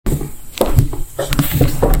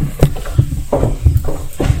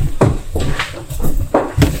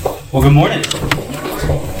Well, good morning.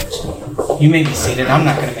 You may be seated. I'm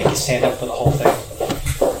not going to make you stand up for the whole thing.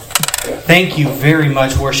 Thank you very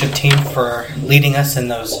much, worship team, for leading us in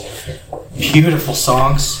those beautiful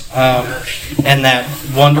songs and that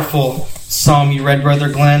wonderful psalm you read, Brother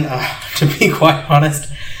Glenn. To be quite honest,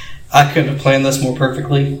 I couldn't have planned this more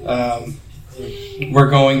perfectly. We're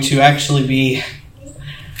going to actually be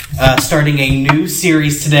starting a new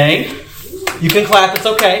series today. You can clap, it's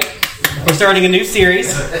okay. We're starting a new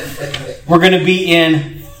series. We're going to be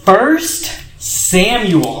in 1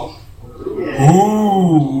 Samuel.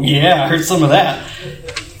 Ooh, yeah, I heard some of that.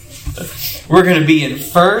 We're going to be in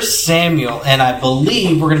 1 Samuel, and I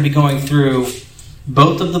believe we're going to be going through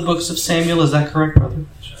both of the books of Samuel. Is that correct, brother?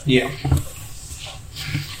 Yeah.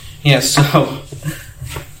 Yeah, so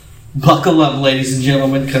buckle up, ladies and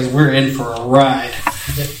gentlemen, because we're in for a ride.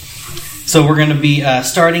 So we're going to be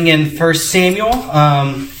starting in 1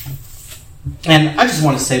 Samuel. And I just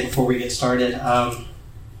want to say before we get started, I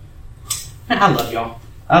love y'all.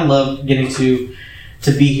 I love getting to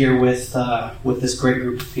be here with this great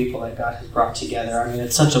group of people that God has brought together. I mean,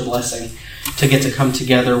 it's such a blessing to get to come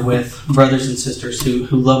together with brothers and sisters who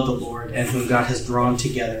love the Lord and whom God has drawn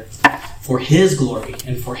together for His glory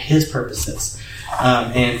and for His purposes,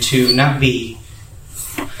 and to not be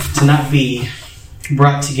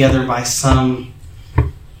brought together by some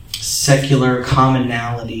secular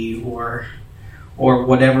commonality or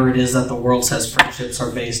whatever it is that the world says friendships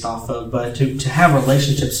are based off of, but to have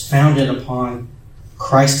relationships founded upon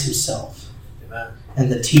Christ Himself. Amen.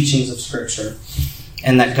 And the teachings of Scripture,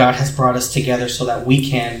 and that God has brought us together so that we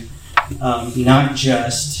can not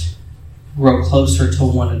just grow closer to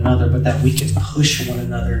one another, but that we can push one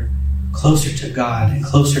another closer to God and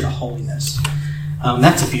closer to holiness.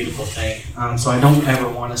 That's a beautiful thing. So I don't ever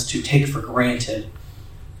want us to take for granted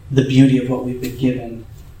the beauty of what we've been given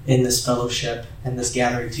in this fellowship and this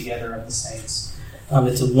gathering together of the saints.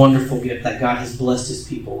 It's a wonderful gift that God has blessed His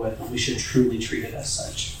people with, and we should truly treat it as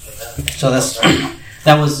such. So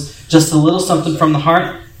that was just a little something from the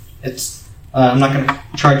heart. It's I'm not going to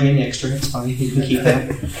charge you any extra. It's fine. You can keep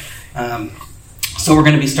that. So we're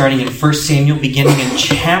going to be starting in 1 Samuel, beginning in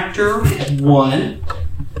chapter 1.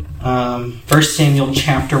 1 Samuel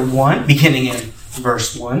chapter 1, beginning in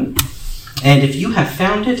verse 1. And if you have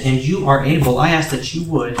found it and you are able, I ask that you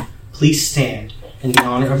would please stand in the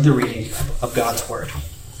honor of the reading of God's Word.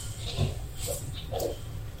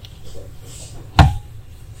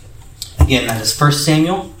 Again, that is 1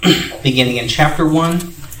 Samuel, beginning in chapter 1,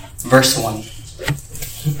 verse 1.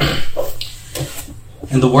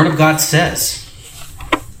 And the Word of God says,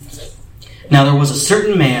 Now there was a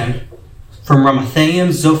certain man from Ramathaim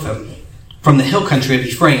Zophim, from the hill country of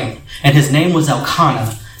Ephraim, and his name was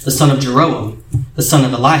Elkanah, the son of Jeroam, the son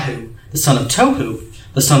of Elihu, the son of Tohu,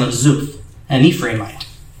 the son of Zuph, an Ephraimite.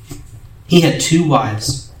 He had 2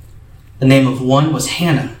 wives. The name of one was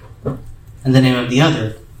Hannah, and the name of the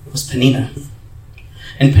other was Peninnah.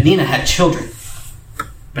 And Peninnah had children,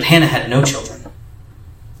 but Hannah had no children.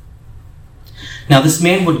 Now this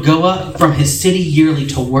man would go up from his city yearly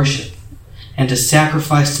to worship and to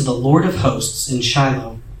sacrifice to the Lord of hosts in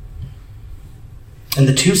Shiloh. And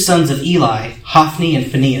the 2 sons of Eli, Hophni and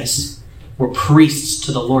Phinehas, were priests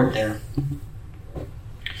to the Lord there.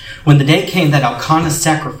 When the day came that Elkanah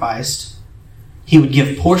sacrificed, he would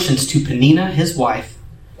give portions to Peninnah his wife,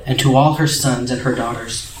 and to all her sons and her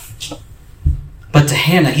daughters. But to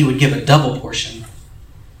Hannah he would give a double portion,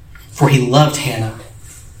 for he loved Hannah,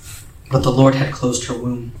 but the Lord had closed her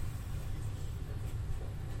womb.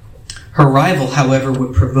 Her rival, however,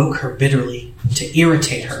 would provoke her bitterly to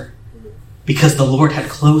irritate her, because the Lord had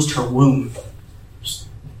closed her womb.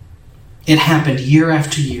 It happened year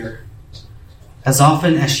after year. As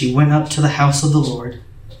often as she went up to the house of the Lord,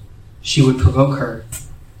 she would provoke her,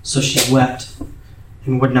 so she wept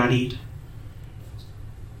and would not eat.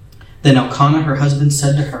 Then Elkanah, her husband,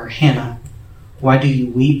 said to her, Hannah, why do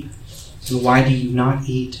you weep, and why do you not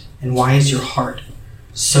eat, and why is your heart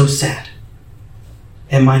so sad?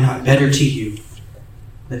 Am I not better to you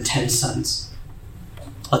than 10 sons?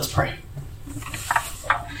 Let's pray.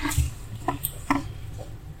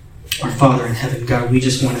 Our Father in heaven, God, we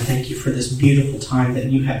just want to thank you for this beautiful time that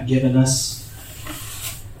you have given us.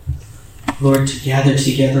 Lord, to gather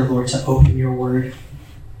together, Lord, to open your word.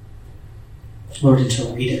 Lord, and to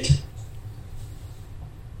read it.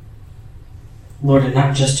 Lord, and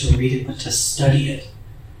not just to read it, but to study it.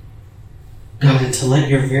 God, and to let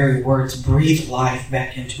your very words breathe life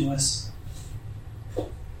back into us.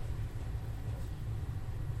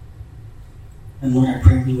 And Lord, I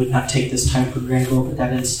pray we would not take this time for granted, Lord, but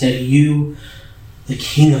that instead you, the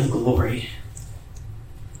King of glory,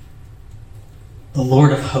 the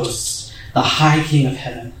Lord of hosts, the high King of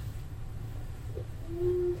heaven,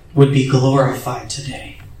 would be glorified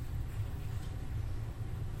today.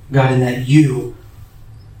 God, and that you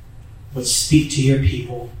would speak to your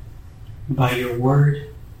people by your word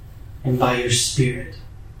and by your Spirit.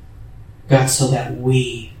 God, so that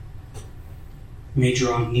we may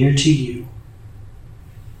draw near to you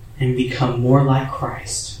and become more like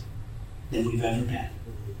Christ than we've ever been.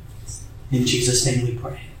 In Jesus' name we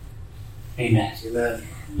pray. Amen. Amen.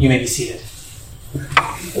 You may be seated.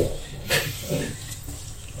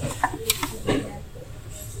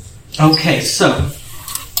 Okay, so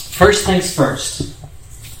first things first.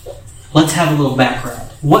 Let's have a little background.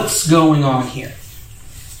 What's going on here?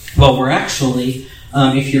 Well, we're actually,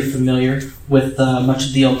 if you're familiar with much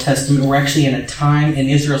of the Old Testament, we're actually in a time in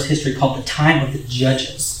Israel's history called the time of the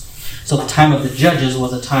Judges. So the time of the Judges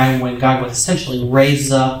was a time when God would essentially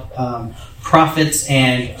raise up prophets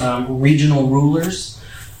and regional rulers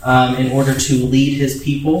in order to lead his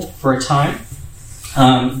people for a time.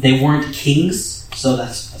 They weren't kings, so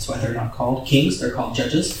that's why they're not called kings. They're called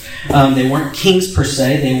judges. They weren't kings per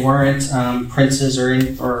se. They weren't princes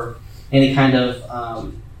or any kind of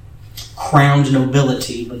crowned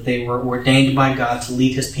nobility, but they were ordained by God to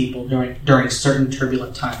lead his people during certain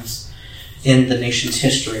turbulent times in the nation's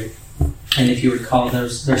history. And if you recall,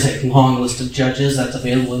 there's a long list of judges that's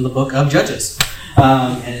available in the book of Judges.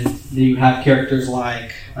 And you have characters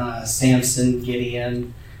like Samson,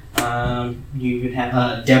 Gideon, you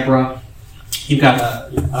have Deborah. You've got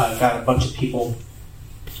a bunch of people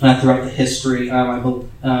throughout the history.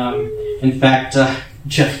 In fact,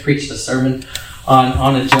 Jeff preached a sermon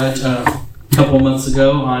on a judge a couple of months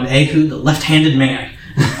ago on Ehud, the left-handed man.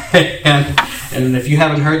 and if you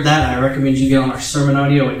haven't heard that, I recommend you get on our sermon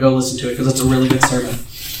audio and go listen to it because it's a really good sermon.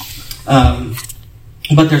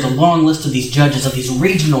 But there's a long list of these judges, of these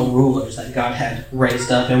regional rulers that God had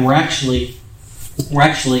raised up, and we're actually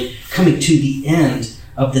coming to the end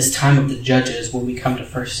of this time of the Judges when we come to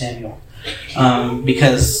 1 Samuel.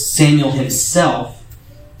 Because Samuel himself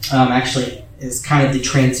actually is kind of the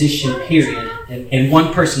transition period. In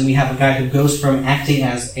one person, we have a guy who goes from acting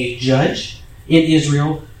as a judge in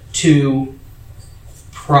Israel to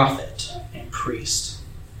prophet and priest.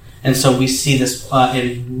 And so we see this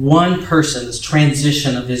in one person, this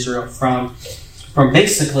transition of Israel from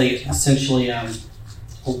basically, essentially, a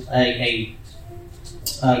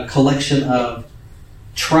collection of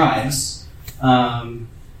tribes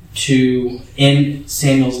to, in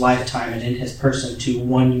Samuel's lifetime and in his person, to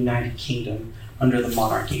one united kingdom under the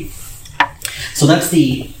monarchy. So that's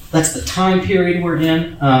the time period we're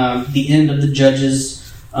in, the end of the Judges,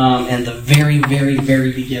 and the very, very,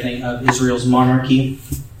 very beginning of Israel's monarchy.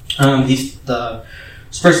 The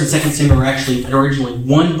First and Second Samuel were actually originally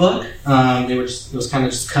one book. It was kind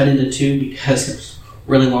of just cut into two because it was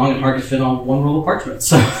really long and hard to fit on one roll of parchment.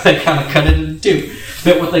 So they kind of cut it into two,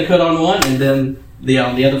 fit what they could on one, and then the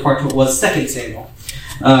other parchment was Second Samuel.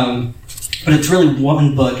 But it's really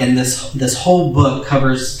one book, and this whole book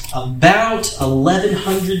covers about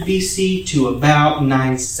 1100 BC to about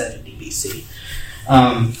 970 BC.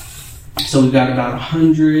 So we've got about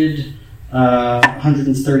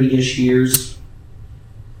 130-ish years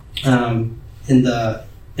in the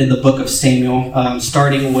book of Samuel,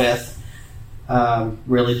 starting with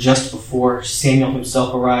really just before Samuel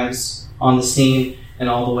himself arrives on the scene, and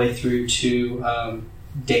all the way through to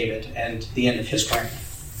David and the end of his reign.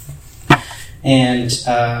 And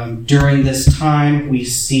during this time, we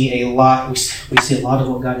see a lot. We see a lot of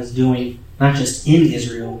what God is doing, not just in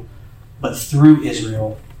Israel, but through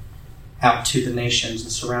Israel, out to the nations,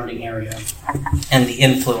 the surrounding area, and the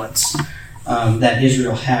influence that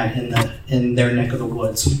Israel had in their neck of the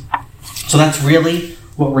woods. So that's really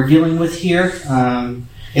what we're dealing with here.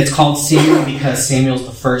 It's called Samuel because Samuel's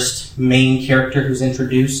the first main character who's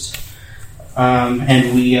introduced, and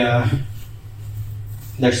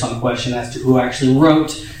there's some question as to who actually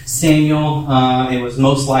wrote Samuel. It was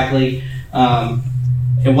most likely,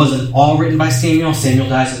 it wasn't all written by Samuel. Samuel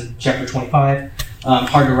dies in chapter 25.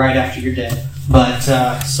 Hard to write after you're dead. But,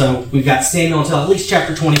 so we've got Samuel until at least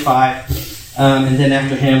chapter 25. And then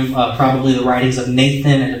after him, probably the writings of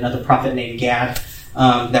Nathan and another prophet named Gad,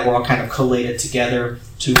 that were all kind of collated together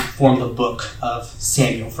to form the book of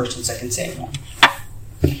Samuel, 1st and 2nd Samuel.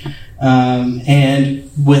 And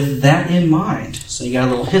with that in mind, so you got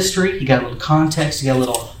a little history, you got a little context, you got a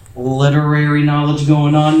little literary knowledge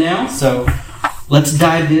going on now. So let's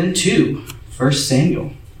dive into 1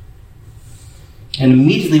 Samuel. And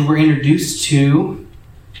immediately we're introduced to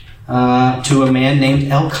a man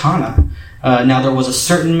named Elkanah. Now there was a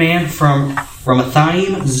certain man from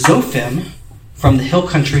Ramathaim Zophim, from the hill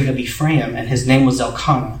country of Ephraim, and his name was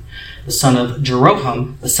Elkanah, the son of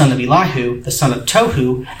Jeroham, the son of Elihu, the son of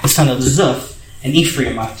Tohu, the son of Zuph, an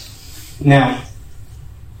Ephraimite. Now,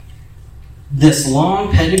 this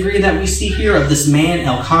long pedigree that we see here of this man,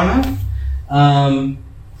 Elkanah,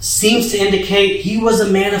 seems to indicate he was a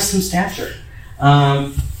man of some stature.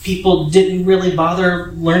 People didn't really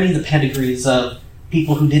bother learning the pedigrees of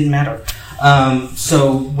people who didn't matter.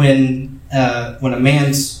 So when a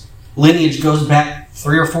man's lineage goes back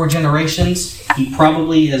 3 or 4 generations, he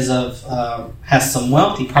probably is has some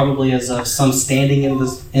wealth. He probably is of some standing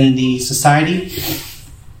in the society,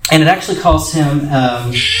 and it actually calls him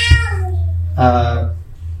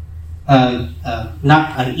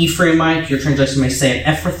not an Ephraimite. Your translation may say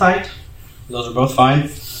an Ephrathite. Those are both fine.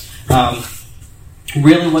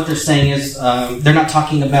 Really what they're saying is they're not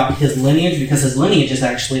talking about his lineage, because his lineage is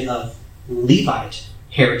actually of Levite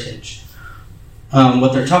heritage.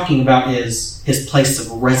 What they're talking about is his place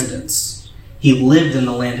of residence. He lived in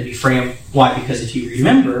the land of Ephraim. Why? Because if you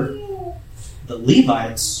remember, the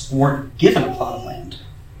Levites weren't given a plot of land.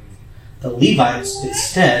 The Levites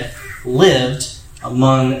instead lived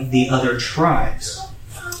among the other tribes.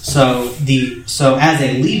 So as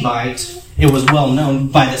a Levite, it was well known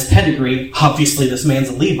by this pedigree. Obviously, this man's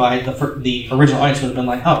a Levite. The original audience would have been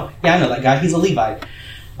like, "Oh, yeah, I know that guy. He's a Levite."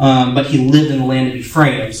 But he lived in the land of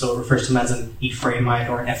Ephraim, so it refers to him as an Ephraimite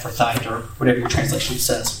or an Ephrathite or whatever your translation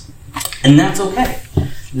says. And that's okay.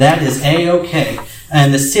 That is A-okay.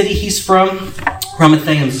 And the city he's from,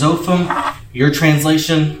 Ramathaim Zophim, your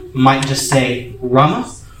translation might just say Ramah,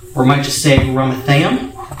 or might just say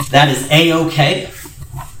Ramathaim. That is A-okay.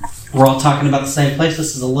 We're all talking about the same place.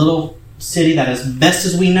 This is a little city that, as best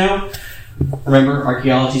as we know, remember,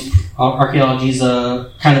 archaeology's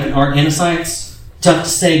kind of an art and a science. Tough to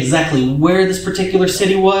say exactly where this particular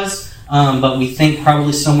city was, but we think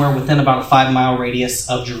probably somewhere within about a 5-mile radius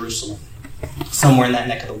of Jerusalem, somewhere in that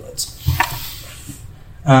neck of the woods.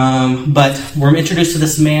 But we're introduced to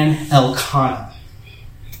this man, Elkanah.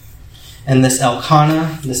 And this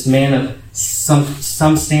Elkanah, this man of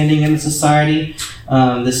some standing in society,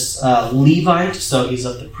 this Levite, so he's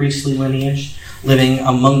of the priestly lineage, living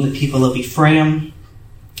among the people of Ephraim.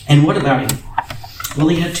 And what about him? Well,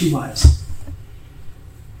 he had 2 wives.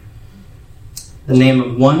 The name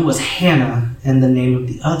of one was Hannah, and the name of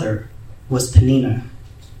the other was Peninnah.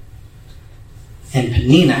 And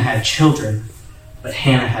Peninnah had children, but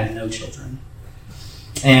Hannah had no children.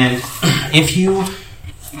 And if you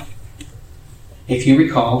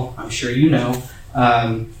recall, I'm sure you know,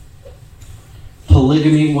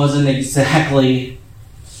 polygamy wasn't exactly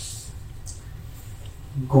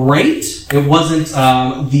great. It wasn't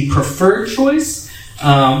the preferred choice,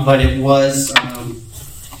 but it was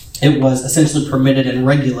essentially permitted and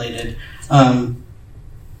regulated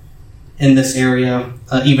in this area,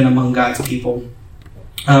 even among God's people.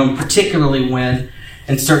 Particularly when,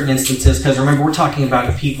 in certain instances, because remember, we're talking about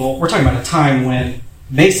a time when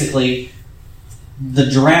basically the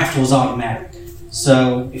draft was automatic.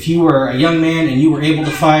 So if you were a young man and you were able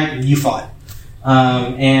to fight, you fought.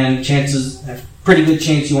 And a pretty good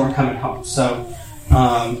chance you weren't coming home. So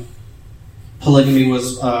polygamy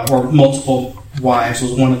was, or multiple wives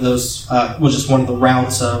was one of those, was just one of the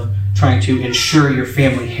routes of trying to ensure your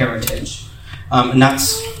family heritage. Not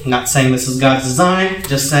saying this is God's design,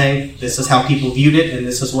 just saying this is how people viewed it, and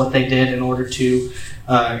this is what they did in order to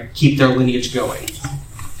keep their lineage going.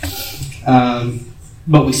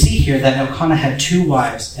 But we see here that Elkanah had 2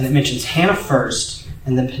 wives, and it mentions Hannah first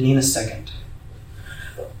and then Peninnah second.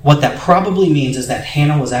 What that probably means is that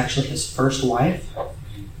Hannah was actually his first wife,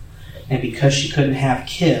 and because she couldn't have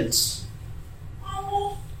kids,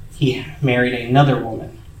 he married another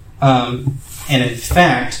woman. And in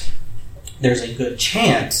fact, there's a good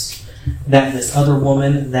chance that this other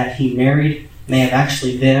woman that he married may have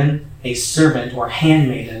actually been a servant or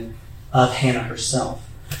handmaiden of Hannah herself.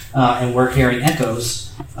 And we're hearing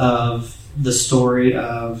echoes of the story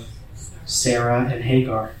of Sarah and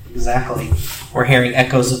Hagar. Exactly. We're hearing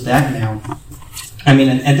echoes of that now. I mean,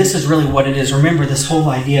 and this is really what it is. Remember this whole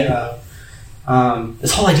idea of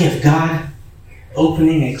God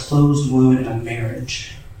opening a closed wound in a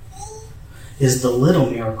marriage is the little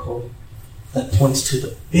miracle that points to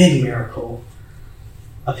the big miracle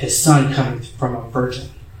of his son coming from a virgin.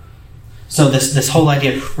 So this whole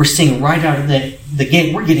idea, we're seeing right out of the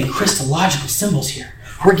gate, we're getting Christological symbols here.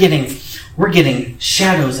 We're getting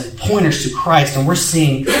shadows and pointers to Christ, and we're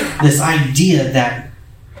seeing this idea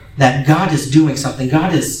that God is doing something.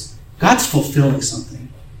 God's fulfilling something.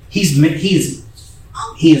 He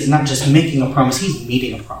is not just making a promise, he's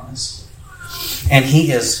meeting a promise. And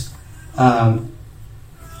he is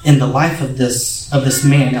in the life of this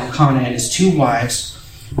man, Elkanah, and his two wives,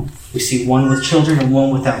 we see one with children and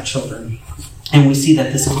one without children. And we see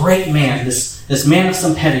that this great man, this man of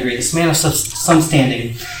some pedigree, this man of some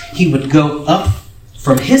standing, he would go up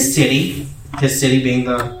from his city being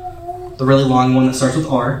the really long one that starts with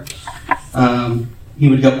R. He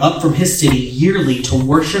would go up from his city yearly to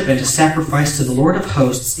worship and to sacrifice to the Lord of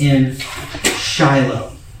hosts in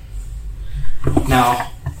Shiloh.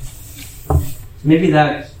 Now, maybe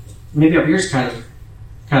our ears kind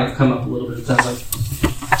of come up a little bit. That's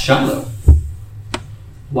like, Shiloh.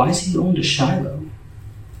 Why is he going to Shiloh?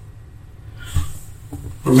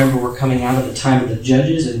 Remember, we're coming out of the time of the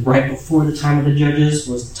Judges, and right before the time of the Judges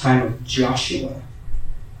was the time of Joshua,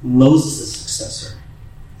 Moses' successor.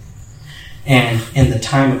 And in the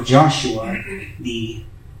time of Joshua, the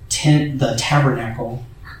tabernacle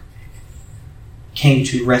came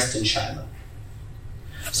to rest in Shiloh.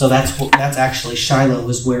 So that's actually Shiloh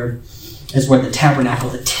is where the tabernacle,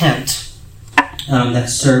 the tent that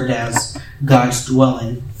served as God's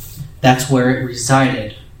dwelling, that's where it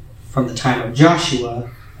resided from the time of Joshua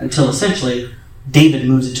until essentially David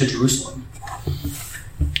moves it to Jerusalem.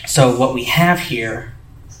 So what we have here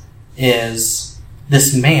is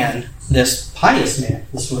this man, this pious man,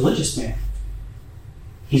 this religious man.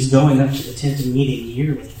 He's going up to the tent of meeting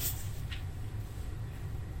yearly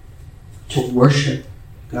to worship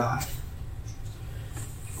God.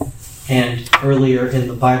 And earlier in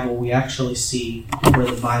the Bible, we actually see where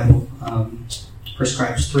the Bible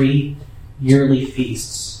prescribes 3 yearly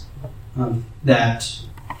feasts that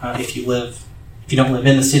if you don't live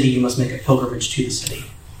in the city, you must make a pilgrimage to the city.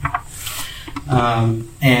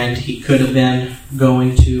 And he could have been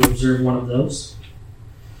going to observe one of those,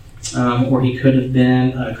 or he could have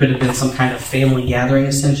been some kind of family gathering,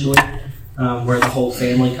 essentially, where the whole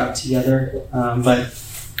family got together. But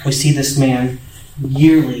we see this man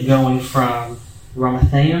yearly going from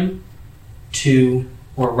Ramathaim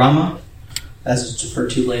or Ramah, as it's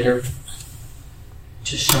referred to later,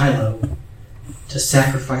 to Shiloh to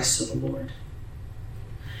sacrifice to the Lord.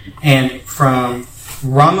 And from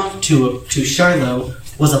Ramah to Shiloh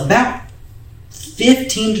was about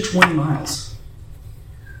 15 to 20 miles.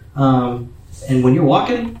 And when you're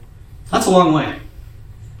walking, that's a long way.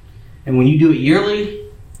 And when you do it yearly,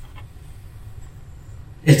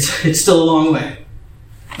 it's still a long way.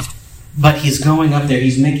 But he's going up there.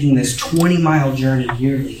 He's making this 20-mile journey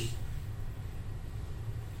yearly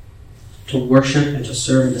to worship and to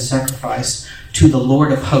serve and to sacrifice to the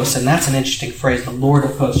Lord of hosts. And that's an interesting phrase, the Lord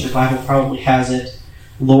of hosts. Your Bible probably has it,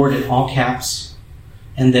 Lord in all caps,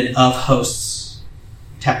 and then of hosts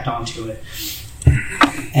tacked onto it.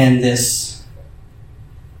 And this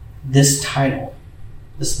title,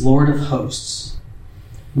 this Lord of hosts,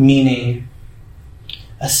 meaning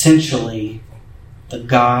essentially the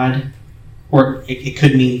God, or it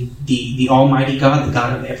could mean the Almighty God, the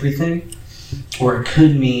God of everything, or it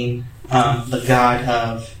could mean the God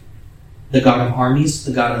of armies,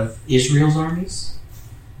 the God of Israel's armies,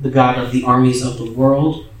 the God of the armies of the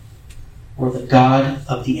world, or the God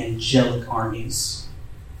of the angelic armies.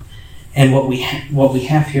 And what we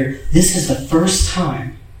have here, this is the first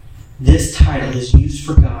time this title is used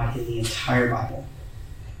for God in the entire Bible.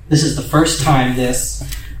 This is the first time this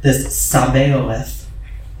Sabaoth,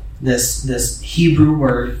 this Hebrew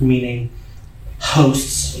word meaning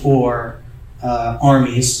hosts or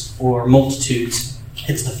armies or multitudes,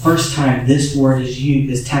 it's the first time this word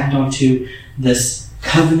is tacked onto this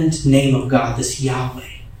covenant name of God, this Yahweh.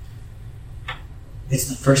 It's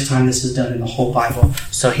the first time this is done in the whole Bible.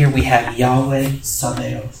 So here we have Yahweh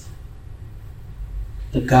Sabaoth,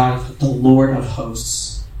 the God, the Lord of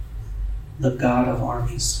hosts, the God of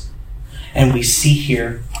armies. And we see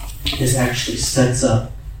here, this actually sets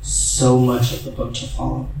up so much of the book to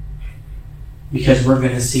follow. Because we're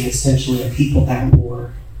going to see essentially a people at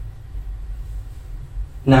war.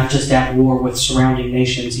 Not just at war with surrounding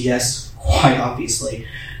nations, yes, quite obviously,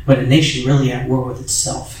 but a nation really at war with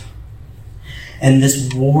itself. And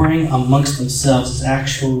this warring amongst themselves is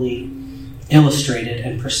actually illustrated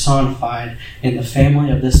and personified in the family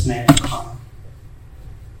of this man, Elkanah.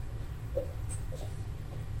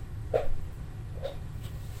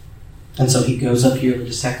 And so he goes up yearly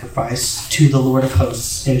to sacrifice to the Lord of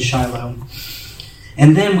hosts in Shiloh.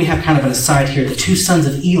 And then we have kind of an aside here. The 2 sons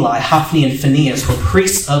of Eli, Hophni and Phinehas, were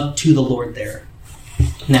priests up to the Lord there.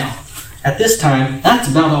 Now, at this time, that's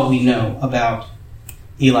about all we know about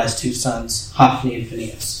Eli's 2 sons, Hophni and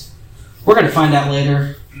Phinehas. We're going to find out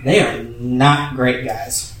later, they are not great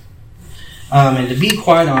guys. And to be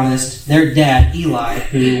quite honest, their dad, Eli,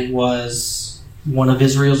 who was one of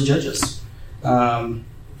Israel's judges,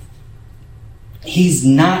 he's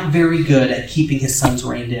not very good at keeping his sons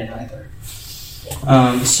reined in either.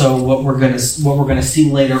 So what we're gonna see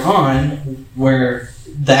later on, where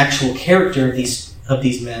the actual character of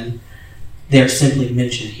these men, they're simply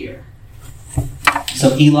mentioned here.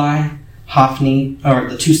 So Eli, Hophni, or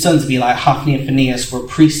the two sons of Eli, Hophni and Phinehas, were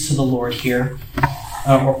priests to the Lord here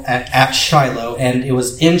at Shiloh, and it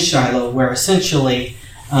was in Shiloh where essentially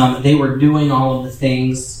they were doing all of the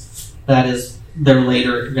things that is they're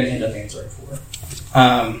later going to end up answering for.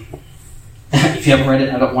 If you haven't read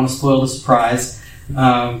it, I don't want to spoil the surprise,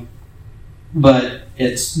 but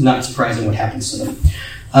it's not surprising what happens to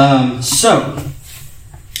them. So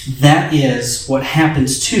that is what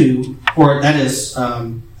happens to, or that is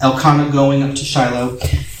Elkanah going up to Shiloh,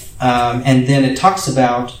 and then it talks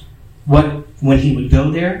about when he would go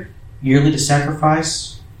there yearly to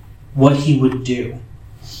sacrifice, what he would do.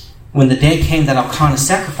 When the day came that Elkanah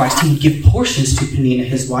sacrificed, he would give portions to Peninnah,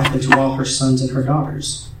 his wife, and to all her sons and her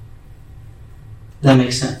daughters. That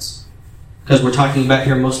makes sense. Because we're talking about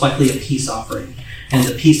here most likely a peace offering. And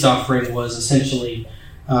the peace offering was essentially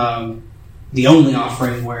the only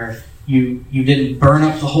offering where you didn't burn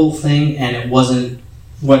up the whole thing, and what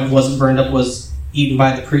wasn't burned up was eaten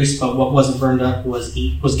by the priest, but what wasn't burned up was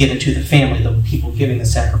given to the family, the people giving the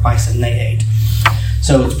sacrifice, and they ate.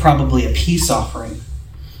 So it's probably a peace offering.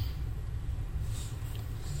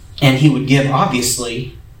 And he would give,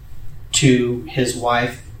 obviously, to his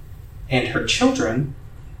wife and her children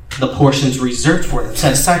the portions reserved for them,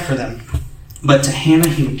 set aside for them. But to Hannah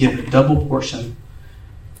he would give a double portion,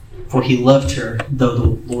 for he loved her, though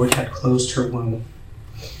the Lord had closed her womb.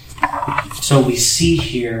 So we see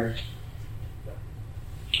here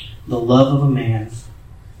the love of a man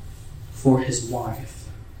for his wife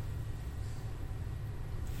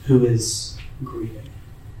who is grieving.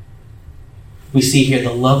 We see here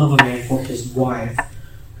the love of a man for his wife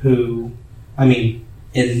who, in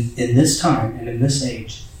this time and in this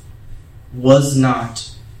age, was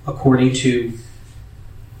not, according to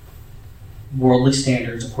worldly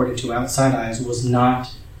standards, according to outside eyes, was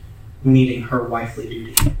not meeting her wifely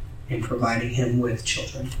duty in providing him with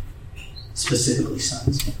children, specifically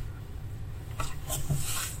sons.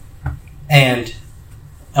 And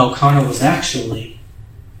Elkanah was actually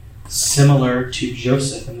similar to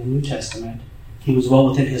Joseph in the New Testament. He was well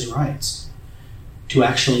within his rights to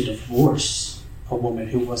actually divorce a woman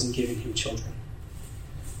who wasn't giving him children.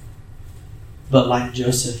 But like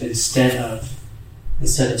Joseph, instead of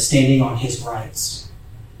standing on his rights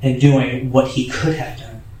and doing what he could have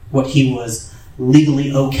done, what he was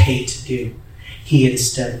legally okay to do, he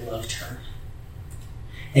instead loved her.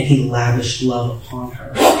 And he lavished love upon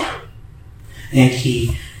her. And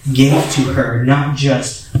he gave to her not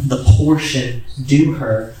just the portion due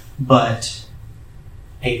her, but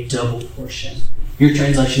a double portion. Your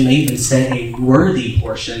translation may even say a worthy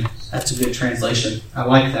portion. That's a good translation. I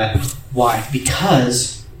like that. Why?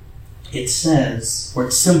 Because it says, or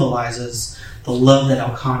it symbolizes, the love that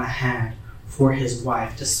Elkanah had for his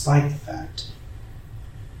wife, despite the fact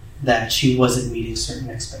that she wasn't meeting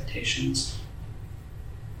certain expectations.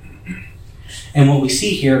 And what we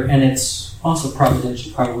see here, and it's also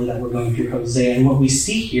providential probably that we're going through Hosea, and what we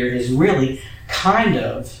see here is really kind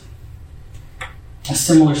of a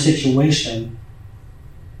similar situation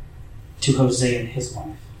to Hosea and his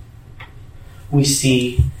wife. We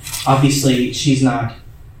see, obviously, she's not,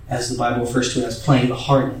 as the Bible refers to it, as playing the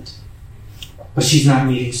harlot, but she's not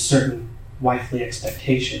meeting certain wifely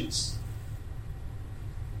expectations.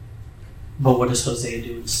 But what does Hosea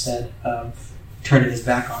do instead of turning his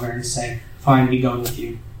back on her and saying, fine, be gone with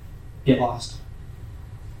you, get lost?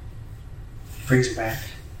 He brings her back.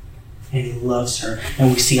 And he loves her.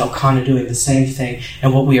 And we see Elkanah doing the same thing.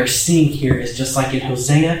 And what we are seeing here is just like in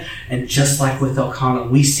Hosea and just like with Elkanah,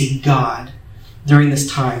 we see God during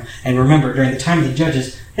this time. And remember, during the time of the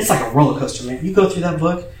judges, it's like a roller coaster, man. You go through that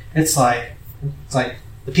book, it's like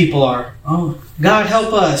the people are, oh, God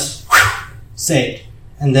help us, saved.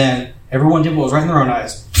 And then everyone did what was right in their own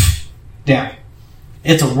eyes, down.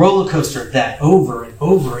 It's a roller coaster of that over and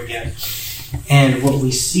over again. And what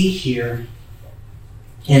we see here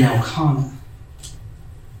in Elkanah,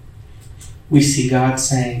 we see God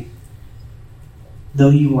saying, though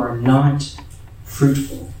you are not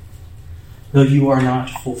fruitful, though you are not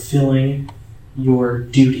fulfilling your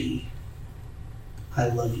duty, I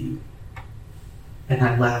love you and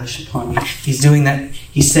I lavish upon you. He's doing that.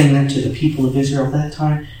 He's saying that to the people of Israel at that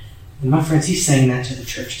time. And my friends, he's saying that to the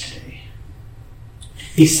church today.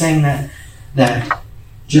 He's saying that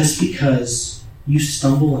just because you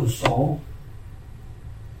stumble and fall,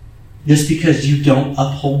 just because you don't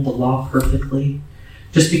uphold the law perfectly,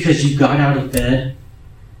 just because you got out of bed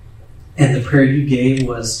and the prayer you gave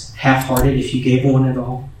was half-hearted, if you gave one at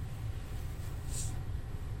all,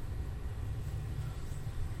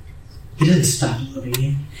 He doesn't stop loving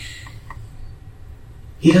you.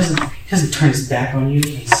 He doesn't turn his back on you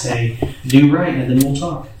and say, do right, and then we'll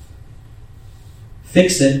talk.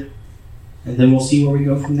 Fix it, and then we'll see where we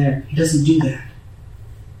go from there. He doesn't do that.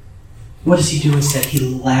 What does he do instead? He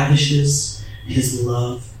lavishes his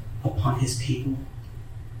love upon his people.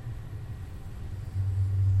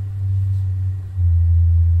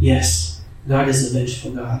 Yes, God is a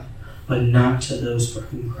vengeful God, but not to those for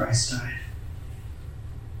whom Christ died.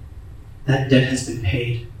 That debt has been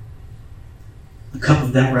paid. The cup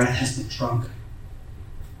of that wrath has been drunk.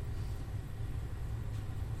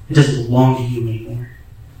 It doesn't belong to you anymore.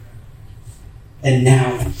 And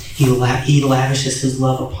now he lavishes his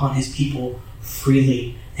love upon his people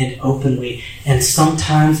freely and openly. And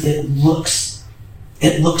sometimes it looks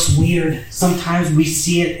weird. Sometimes we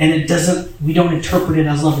see it and we don't interpret it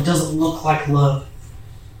as love. It doesn't look like love.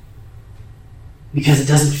 Because it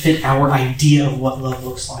doesn't fit our idea of what love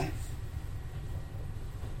looks like.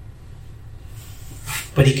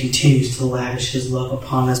 But he continues to lavish his love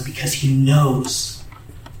upon us because he knows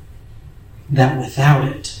that without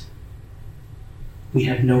it, we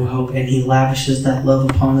have no hope. And he lavishes that love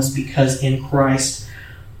upon us because in Christ,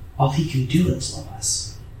 all he can do is love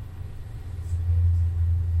us.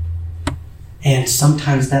 And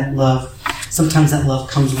sometimes that love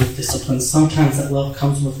comes with discipline. Sometimes that love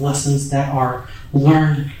comes with lessons that are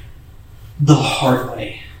learned the hard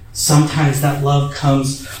way. Sometimes that love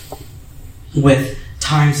comes with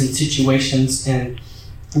times and situations and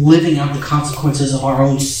living out the consequences of our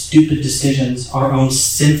own stupid decisions, our own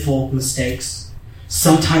sinful mistakes.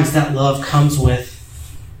 Sometimes that love comes with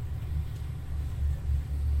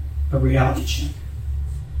a reality check.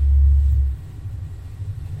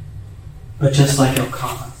 But just like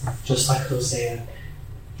Elkanah, just like Hosea,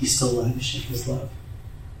 he's still lavishing his love.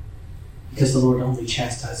 Because the Lord only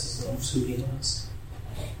chastises those who he loves.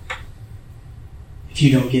 If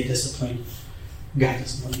you don't get disciplined, God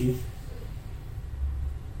doesn't love you.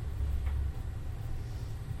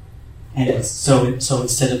 And so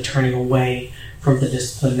instead of turning away from the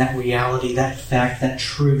discipline, that reality, that fact, that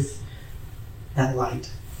truth, that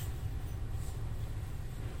light,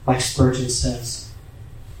 like Spurgeon says,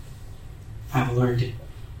 I've learned to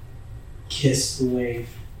kiss the wave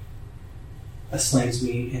that slams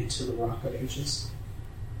me into the rock of ages.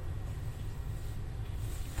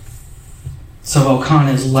 So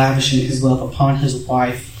Elkanah is lavishing his love upon his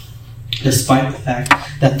wife, despite the fact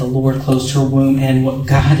that the Lord closed her womb. And what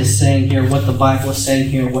God is saying here, what the Bible is saying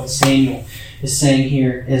here, what Samuel is saying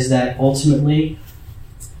here, is that ultimately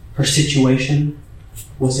her situation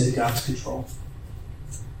was in God's control.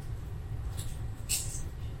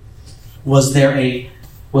 Was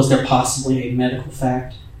there possibly a medical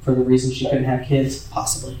fact for the reason she couldn't have kids?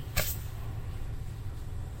 Possibly.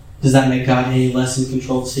 Does that make God any less in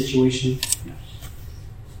control of the situation? No.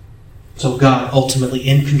 So God, ultimately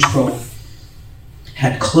in control,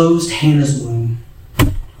 had closed Hannah's womb.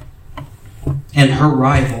 And her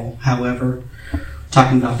rival, however,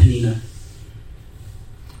 talking about Peninnah,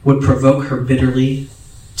 would provoke her bitterly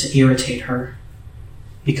to irritate her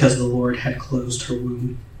because the Lord had closed her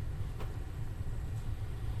womb.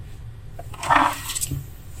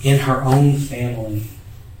 In her own family,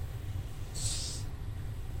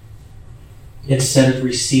 instead of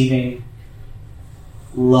receiving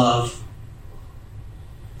love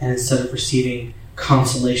and instead of receiving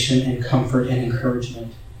consolation and comfort and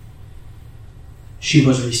encouragement, she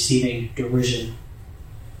was receiving derision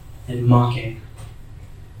and mocking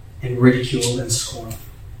and ridicule and scorn.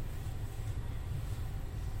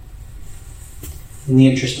 In the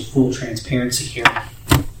interest of full transparency here,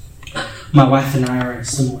 my wife and I are in a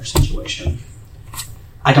similar situation.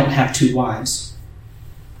 I don't have two wives,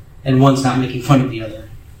 and one's not making fun of the other.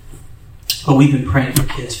 But we've been praying for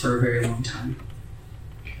kids for a very long time.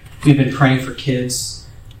 We've been praying for kids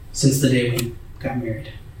since the day we got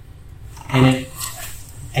married. And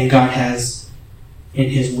God has,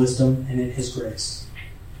 in His wisdom and in His grace,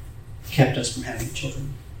 kept us from having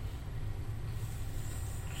children.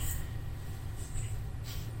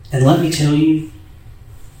 And let me tell you,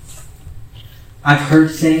 I've heard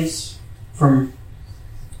things from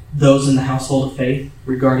those in the household of faith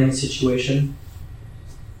regarding the situation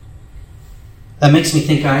that makes me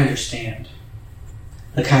think I understand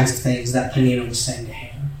the kinds of things that Peninnah was saying to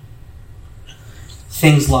Hannah.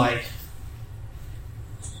 Things like,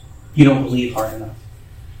 you don't believe hard enough.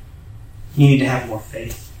 You need to have more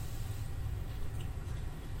faith.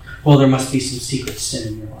 Well, there must be some secret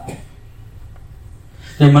sin in your life.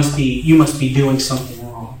 You must be doing something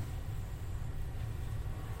wrong.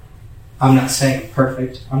 I'm not saying I'm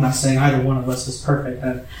perfect. I'm not saying either one of us is perfect.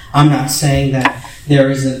 I'm not saying that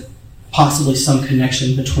there isn't possibly some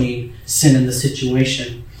connection between sin and the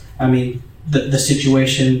situation. I mean, the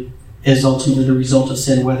situation is ultimately the result of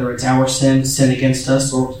sin, whether it's our sin against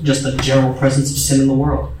us, or just the general presence of sin in the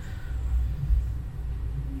world.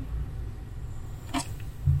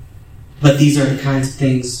 But these are the kinds of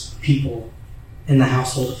things people in the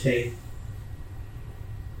household of faith,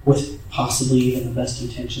 with possibly even the best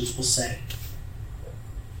intentions, will say.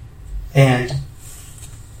 And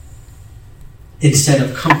instead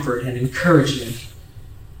of comfort and encouragement,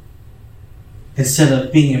 instead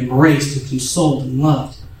of being embraced and consoled and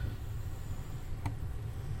loved,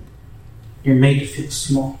 you're made to feel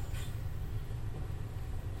small.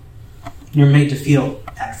 You're made to feel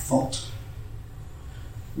at fault,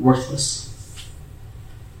 worthless,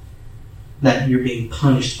 that you're being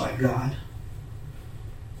punished by God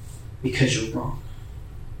because you're wrong.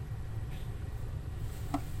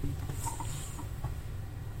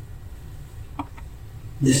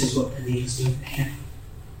 This is what Peninnah's doing to Hannah.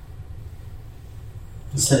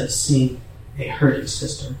 Instead of seeing a hurting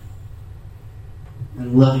sister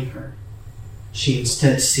and loving her, she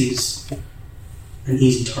instead sees an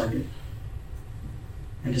easy target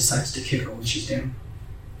and decides to kick her when she's down.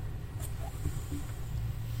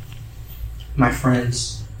 My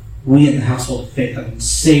friends, we in the household of faith have been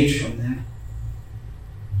saved from that.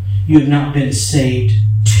 You have not been saved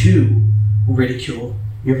to ridicule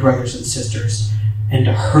your brothers and sisters and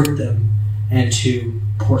to hurt them and to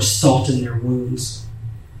pour salt in their wounds.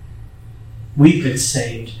 We've been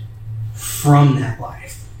saved from that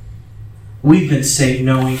life. We've been saved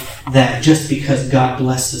knowing that just because God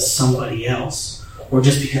blesses somebody else, or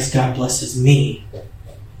just because God blesses me,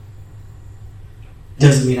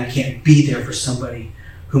 doesn't mean I can't be there for somebody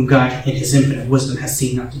whom God, in His infinite wisdom, has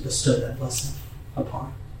seen not to bestow that blessing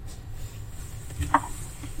upon.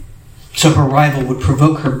 So her rival would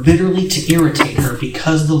provoke her bitterly to irritate her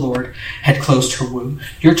because the Lord had closed her womb.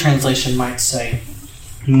 Your translation might say,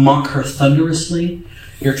 mock her thunderously.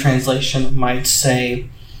 Your translation might say,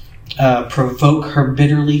 provoke her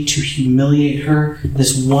bitterly to humiliate her.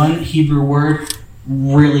 This one Hebrew word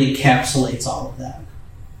really encapsulates all of that.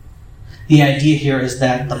 The idea here is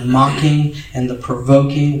that the mocking and the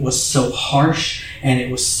provoking was so harsh, and it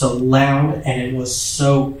was so loud, and it was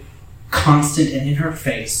so constant and in her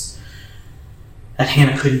face that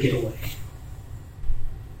Hannah couldn't get away.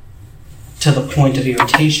 To the point of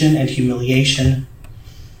irritation and humiliation.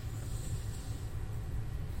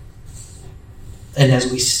 And as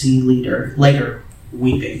we see later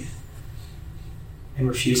weeping and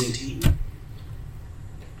refusing to eat.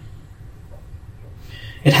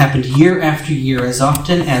 It happened year after year. As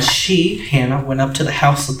often as she, Hannah, went up to the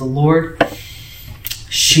house of the Lord,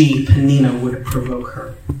 she, Peninnah, would provoke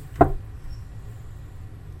her,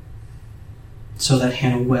 so that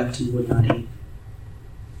Hannah wept and would not eat.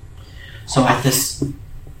 So at this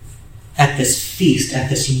feast, at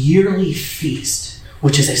this yearly feast,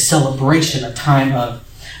 which is a celebration, a time of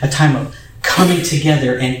coming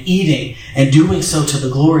together and eating and doing so to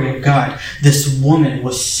the glory of God, this woman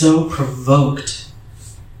was so provoked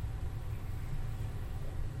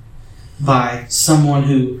by someone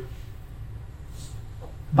who,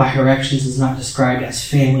 by her actions, is not described as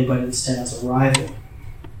family, but instead as a rival.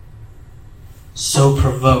 So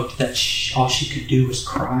provoked that all she could do was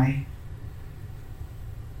cry,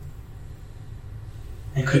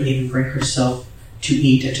 and couldn't even bring herself to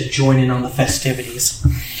eat and to join in on the festivities.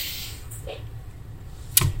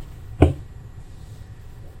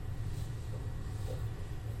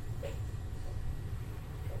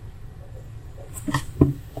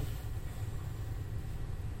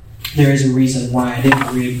 There is a reason why I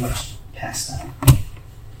didn't read much past that.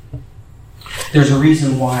 There's a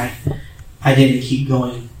reason why I didn't keep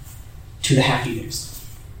going to the happy news,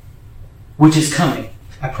 which is coming.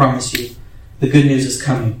 I promise you. The good news is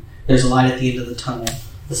coming. There's a light at the end of the tunnel.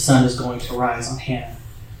 The sun is going to rise on Hannah,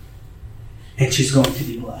 and she's going to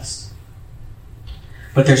be blessed.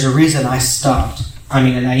 But there's a reason I stopped.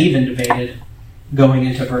 And I even debated going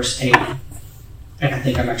into verse 8. And I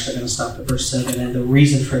think I'm actually going to stop at verse 7. And the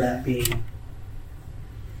reason for that being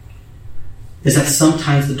is that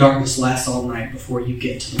sometimes the darkness lasts all night before you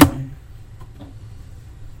get to the morning.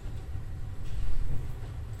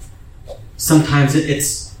 Sometimes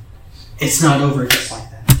it's not over just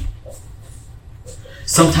like that.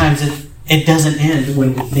 Sometimes it doesn't end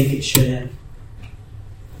when we think it should end.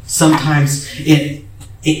 Sometimes it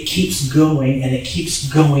keeps going, and it keeps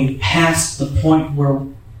going past the point where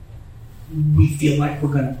we feel like we're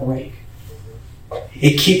going to break.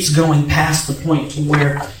 It keeps going past the point to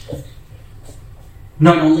where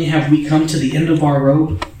Not only have we come to the end of our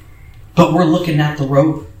rope, but we're looking at the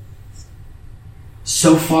rope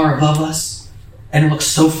so far above us, and it looks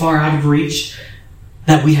so far out of reach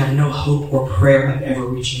that we have no hope or prayer of ever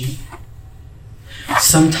reaching it.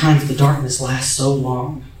 Sometimes the darkness lasts so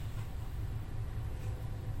long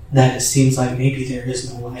that it seems like maybe there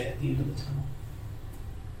is no light at the end of the tunnel.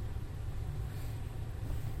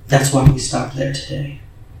 That's why we stopped there today.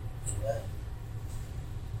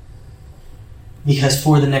 Because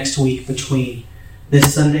for the next week, between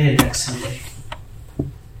this Sunday and next Sunday,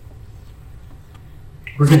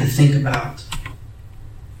 we're going to think about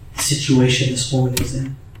the situation this woman is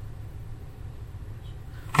in.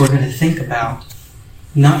 We're going to think about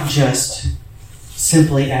not just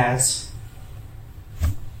simply as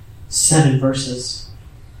 7 verses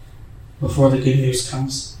before the good news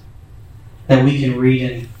comes that we can read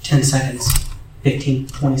in 10 seconds, 15,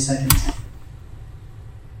 20 seconds.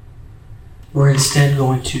 We're instead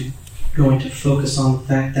going to focus on the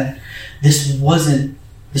fact that this wasn't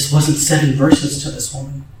 7 verses to this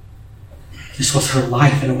woman. This was her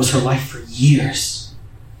life, and it was her life for years.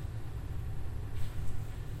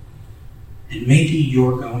 And maybe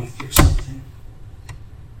you're going through something.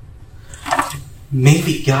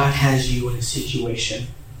 Maybe God has you in a situation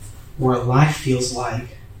where life feels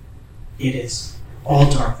like it is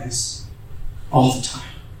all darkness all the time.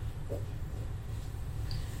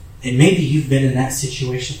 And maybe you've been in that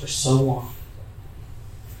situation for so long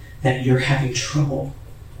that you're having trouble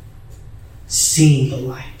seeing the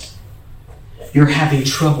light. You're having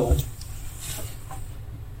trouble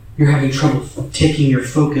taking your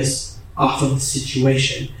focus off of the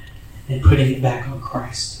situation and putting it back on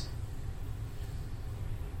Christ.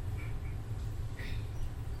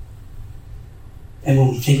 And when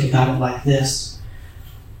we think about it like this,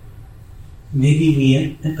 maybe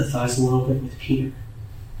we empathize a little bit with Peter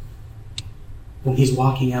when he's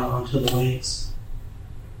walking out onto the waves.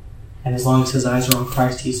 And as long as his eyes are on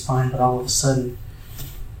Christ, he's fine. But all of a sudden,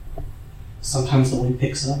 sometimes the wind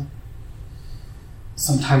picks up.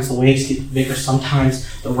 Sometimes the waves get bigger.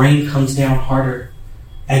 Sometimes the rain comes down harder.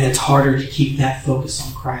 And it's harder to keep that focus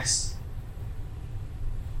on Christ.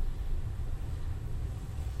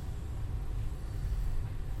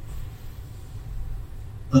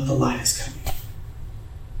 But the light is coming.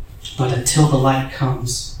 But until the light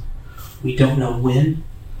comes, we don't know when,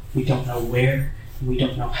 we don't know where, and we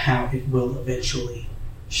don't know how it will eventually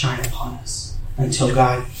shine upon us. Until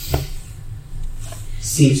God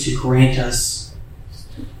seems to grant us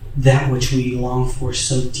that which we long for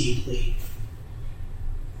so deeply.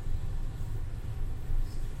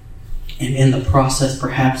 And in the process,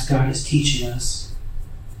 perhaps God is teaching us,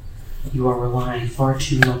 you are relying far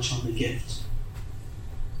too much on the gift.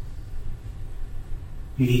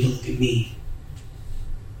 You need to look at me.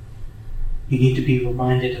 You need to be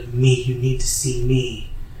reminded of me. You need to see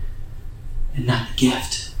me and not the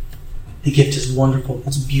gift. The gift is wonderful.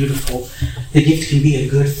 It's beautiful. The gift can be a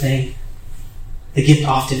good thing. The gift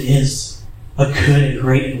often is a good and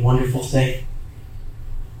great and wonderful thing.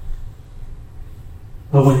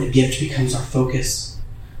 But when the gift becomes our focus,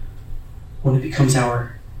 when it becomes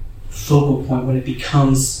our focal point, when it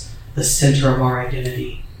becomes the center of our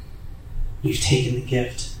identity, we've taken the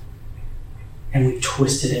gift and we've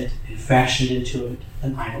twisted it and fashioned into it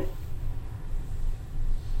an idol.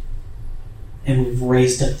 And we've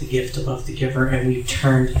raised up the gift above the giver, and we've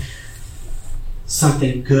turned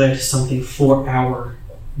something good, something for our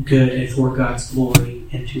good and for God's glory,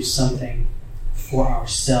 into something for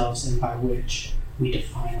ourselves and by which we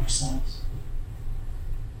define ourselves.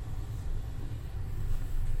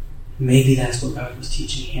 Maybe that's what God was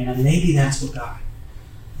teaching Hannah. Maybe that's what God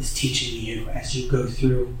is teaching you as you go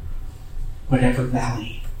through whatever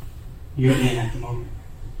valley you're in at the moment.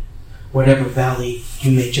 Whatever valley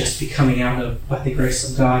you may just be coming out of by the grace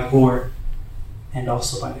of God, and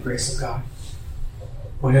also by the grace of God.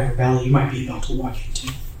 Whatever valley you might be about to walk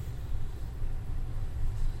into.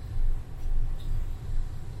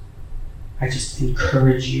 I just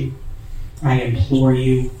encourage you, I implore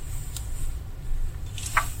you,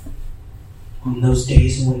 on those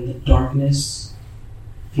days when the darkness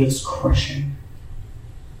feels crushing,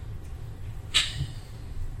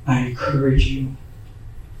 I encourage you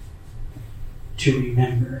to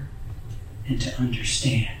remember and to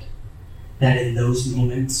understand that in those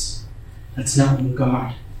moments, that's not when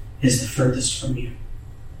God is the furthest from you.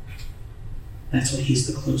 That's when He's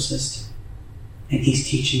the closest. And He's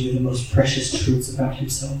teaching you the most precious truths about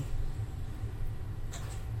Himself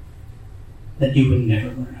that you would never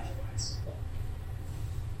learn otherwise.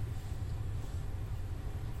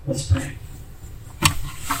 Let's pray.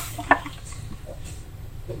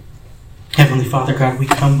 Heavenly Heavenly Father, God, we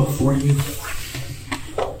come before you,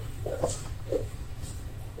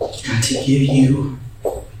 God, to give you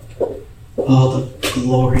all the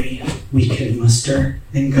glory we can muster.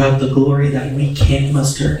 And God, the glory that we can't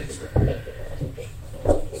muster,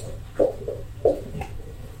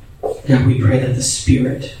 God, we pray that the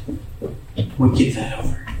Spirit would give that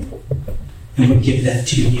over and would give that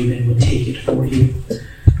to you and would take it for you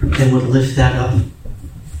and would lift that up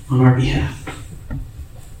on our behalf.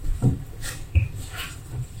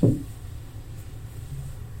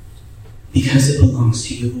 Because it belongs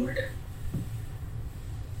to you, Lord.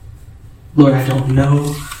 Lord, I don't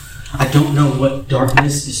know what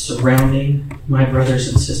darkness is surrounding my brothers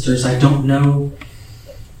and sisters. I don't know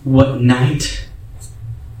what night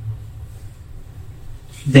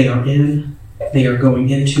they are in, they are going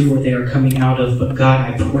into, or they are coming out of. But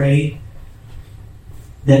God, I pray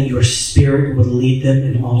that your Spirit would lead them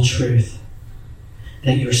in all truth.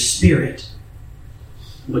 That your Spirit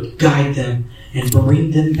would guide them and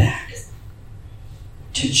bring them back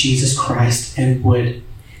to Jesus Christ, and would,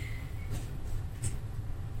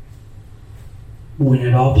 when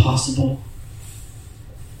at all possible,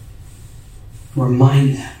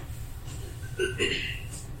 remind them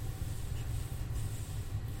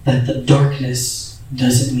that the darkness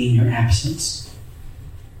doesn't mean your absence.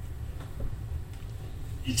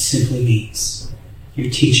 It simply means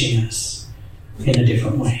you're teaching us in a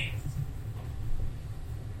different way.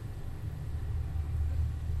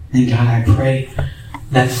 And God, I pray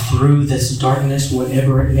that through this darkness,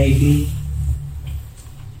 whatever it may be,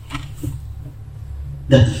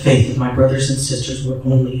 that the faith of my brothers and sisters would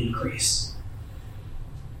only increase.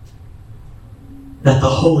 That the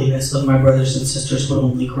holiness of my brothers and sisters would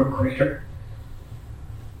only grow greater.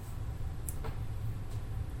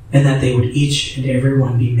 And that they would each and every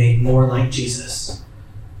one be made more like Jesus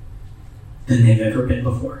than they've ever been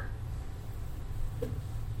before.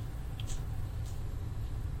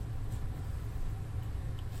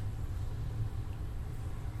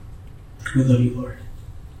 We love you, Lord.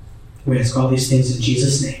 We ask all these things in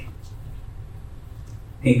Jesus' name.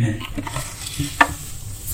 Amen.